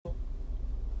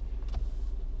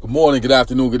Good morning, good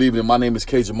afternoon, good evening. My name is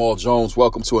K. Jamal Jones.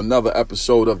 Welcome to another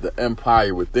episode of The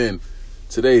Empire Within.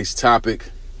 Today's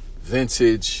topic,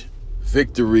 vintage,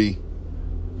 victory,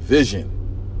 vision.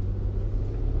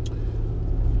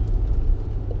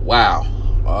 Wow.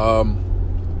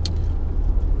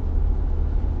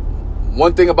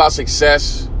 One thing about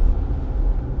success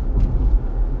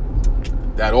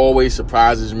that always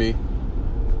surprises me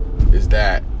is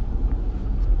that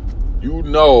you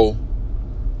know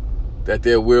that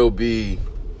there will be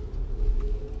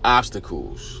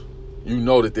obstacles. You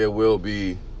know that there will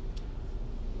be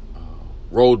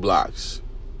roadblocks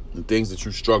and things that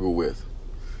you struggle with.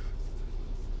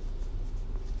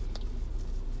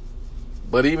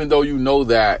 But even though you know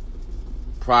that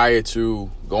prior to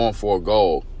going for a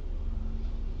goal,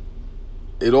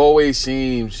 it always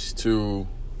seems to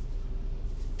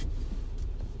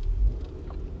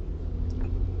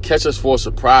catch us for a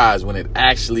surprise when it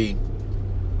actually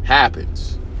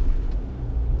happens.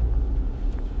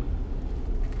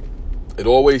 It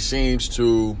always seems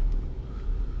to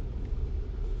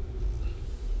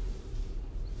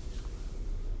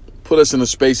put us in a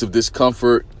space of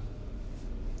discomfort,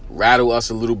 rattle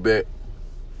us a little bit,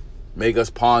 make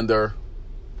us ponder.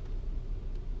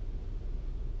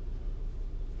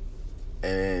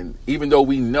 And even though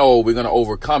we know we're going to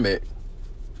overcome it,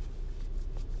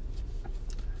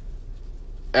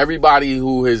 everybody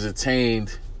who has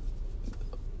attained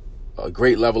a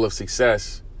great level of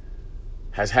success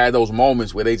has had those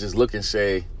moments where they just look and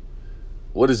say,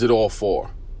 what is it all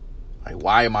for? Like,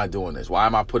 why am I doing this? Why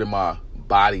am I putting my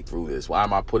body through this? Why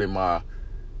am I putting my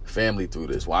family through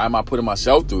this? Why am I putting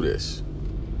myself through this?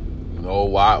 You know,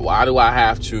 why do I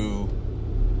have to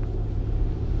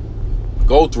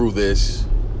go through this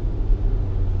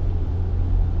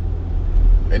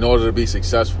in order to be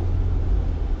successful?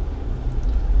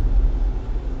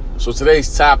 So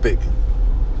today's topic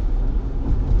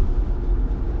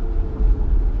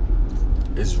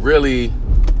is really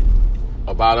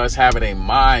about us having a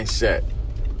mindset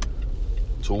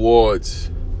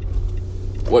towards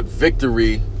what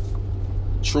victory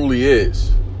truly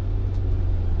is.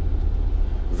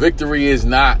 Victory is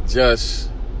not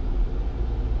just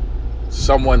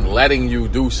someone letting you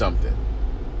do something.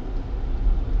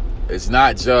 It's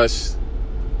not just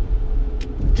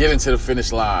getting to the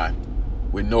finish line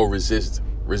with no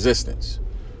resistance.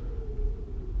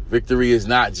 Victory is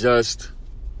not just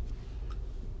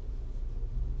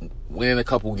winning a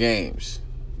couple games.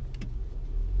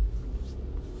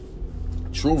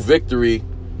 True victory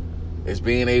is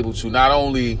being able to not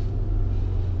only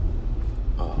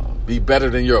be better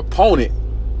than your opponent,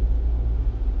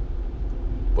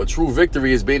 but true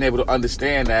victory is being able to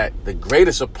understand that the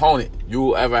greatest opponent you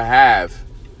will ever have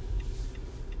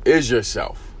is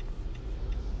yourself.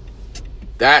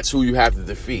 That's who you have to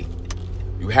defeat.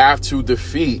 You have to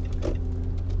defeat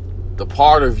the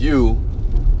part of you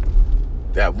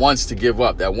that wants to give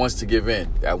up, that wants to give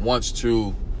in, that wants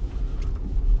to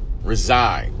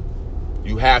resign.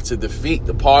 You have to defeat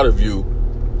the part of you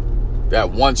that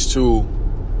wants to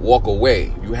walk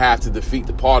away. You have to defeat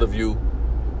the part of you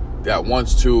that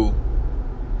wants to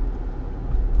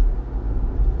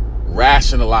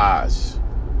rationalize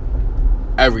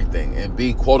everything and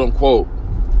be quote unquote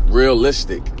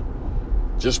realistic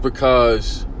just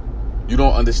because you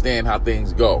don't understand how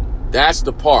things go. That's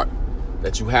the part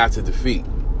that you have to defeat.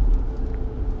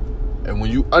 And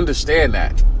when you understand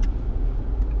that,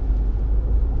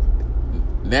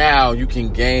 now you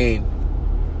can gain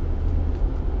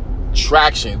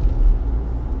traction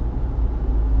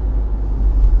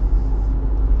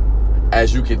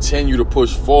as you continue to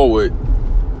push forward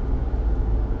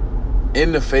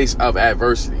in the face of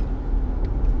adversity.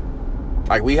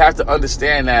 Like, we have to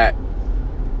understand that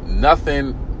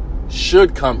nothing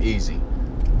should come easy.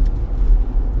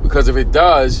 Because if it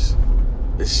does,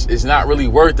 it's not really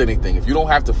worth anything. If you don't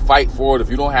have to fight for it, if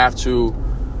you don't have to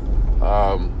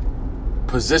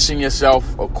position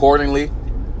yourself accordingly,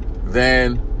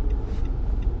 then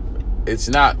it's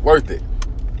not worth it.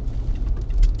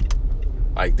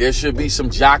 Like, there should be some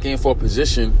jockeying for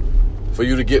position for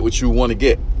you to get what you want to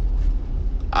get.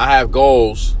 I have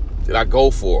goals that I go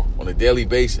for on a daily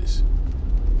basis.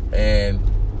 And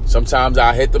sometimes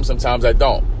I hit them, sometimes I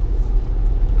don't.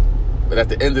 But at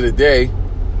the end of the day,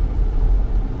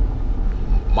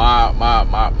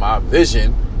 my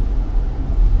vision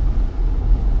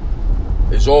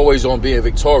is always on being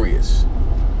victorious.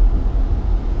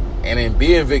 And in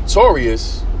being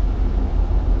victorious,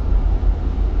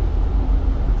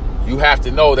 you have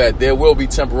to know that there will be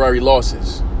temporary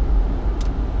losses.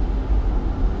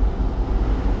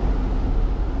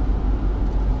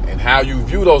 And how you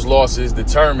view those losses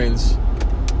determines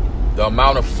the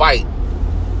amount of fight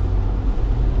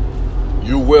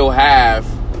you will have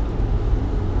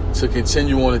to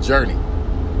continue on the journey.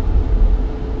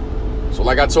 So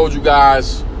like I told you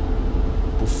guys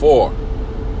before,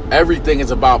 everything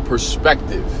is about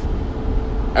perspective.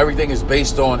 Everything is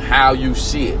based on how you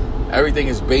see it. Everything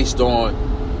is based on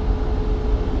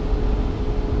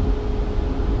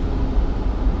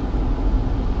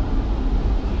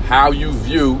how you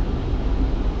view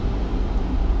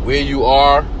where you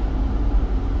are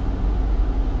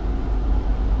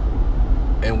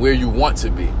and where you want to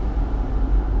be.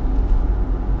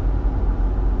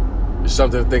 It's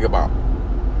something to think about.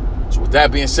 So with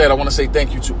that being said, I want to say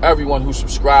thank you to everyone who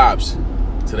subscribes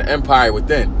to the Empire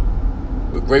Within.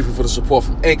 We're grateful for the support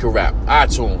from Anchor App,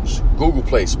 iTunes, Google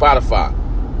Play, Spotify,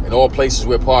 and all places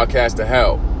where podcasts are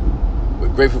held. We're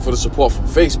grateful for the support from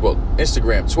Facebook,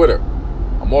 Instagram, Twitter.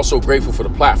 I'm also grateful for the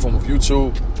platform of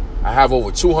YouTube. I have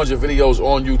over 200 videos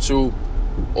on YouTube.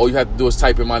 All you have to do is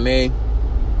type in my name,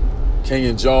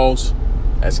 Kenyon Jones.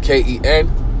 That's Kenyon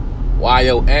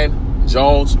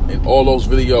Jones, and all those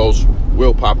videos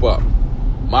will pop up.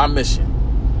 My mission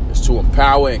is to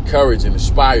empower, encourage, and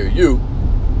inspire you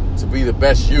to be the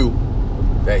best you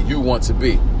that you want to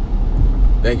be.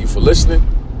 Thank you for listening,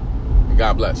 and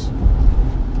God bless.